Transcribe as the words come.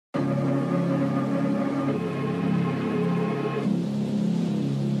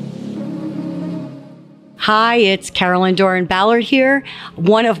Hi, it's Carolyn Doran-Ballard here.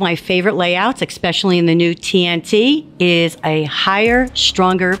 One of my favorite layouts, especially in the new TNT, is a higher,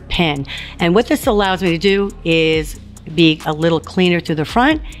 stronger pin. And what this allows me to do is be a little cleaner through the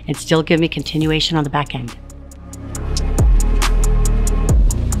front and still give me continuation on the back end.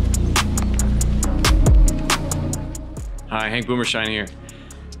 Hi, Hank Boomershine here.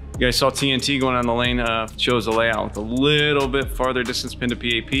 You guys saw TNT going on the lane, shows the layout with a little bit farther distance pin to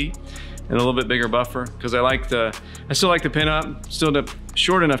PAP and a little bit bigger buffer, because I still like the pin up, still the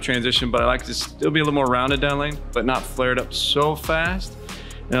short enough transition, but I like to still be a little more rounded down lane, but not flared up so fast.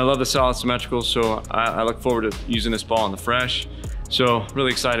 And I love the solid symmetrical, so I look forward to using this ball in the fresh. So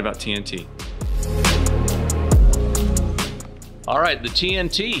really excited about TNT. All right, the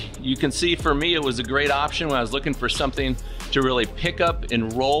TNT, you can see for me it was a great option when I was looking for something to really pick up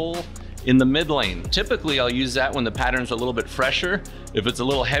and roll in the mid lane. Typically I'll use that when the pattern's a little bit fresher, if it's a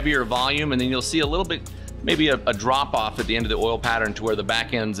little heavier volume, and then you'll see a little bit, maybe a drop off at the end of the oil pattern to where the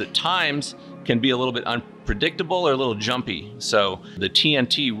back ends at times can be a little bit unpredictable or a little jumpy. So the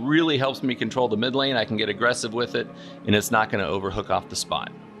TNT really helps me control the mid lane. I can get aggressive with it and it's not gonna overhook off the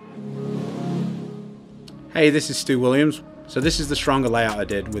spot. Hey, this is Stu Williams. So this is the stronger layout I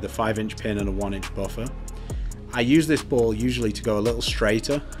did with a 5-inch pin and a 1-inch buffer. I use this ball usually to go a little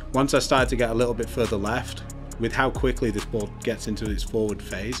straighter. Once I started to get a little bit further left, with how quickly this ball gets into its forward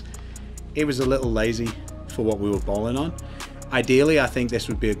phase, it was a little lazy for what we were bowling on. Ideally, I think this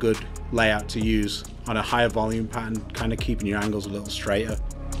would be a good layout to use on a higher volume pattern, kind of keeping your angles a little straighter.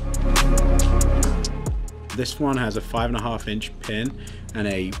 This one has a 5.5-inch pin and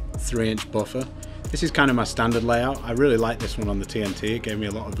a 3-inch buffer. This is kind of my standard layout. I really like this one on the TNT. It gave me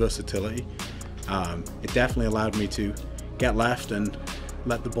a lot of versatility. It definitely allowed me to get left and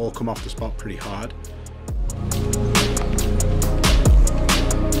let the ball come off the spot pretty hard.